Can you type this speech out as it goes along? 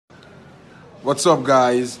What's up,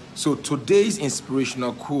 guys? So today's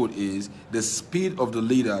inspirational quote is: the speed of the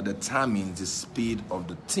leader determines the speed of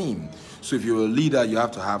the team. So if you're a leader, you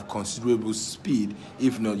have to have considerable speed.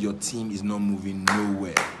 If not, your team is not moving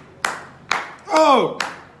nowhere. Oh!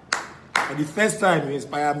 For the first time, you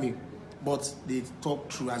inspire me. But they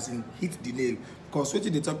talk through, as in hit the nail. Because what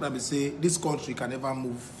they talk about, they say this country can never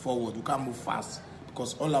move forward. We can't move fast.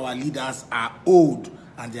 Because all our leaders are old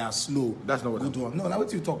and they are slow. That's not what good one. No, now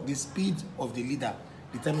what you talk, the speed of the leader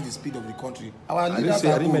determines the speed of the country. Our I leaders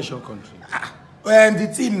didn't mention country. And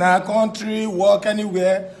the team now, country, work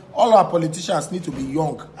anywhere, all our politicians need to be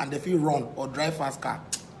young and they feel run or drive fast car.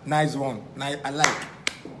 Nice one. Nice. I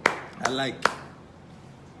like.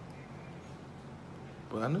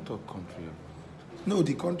 But I not talk country. No,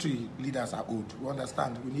 the country leaders are old. We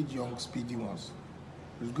understand. We need young, speedy ones.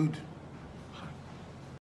 It's good.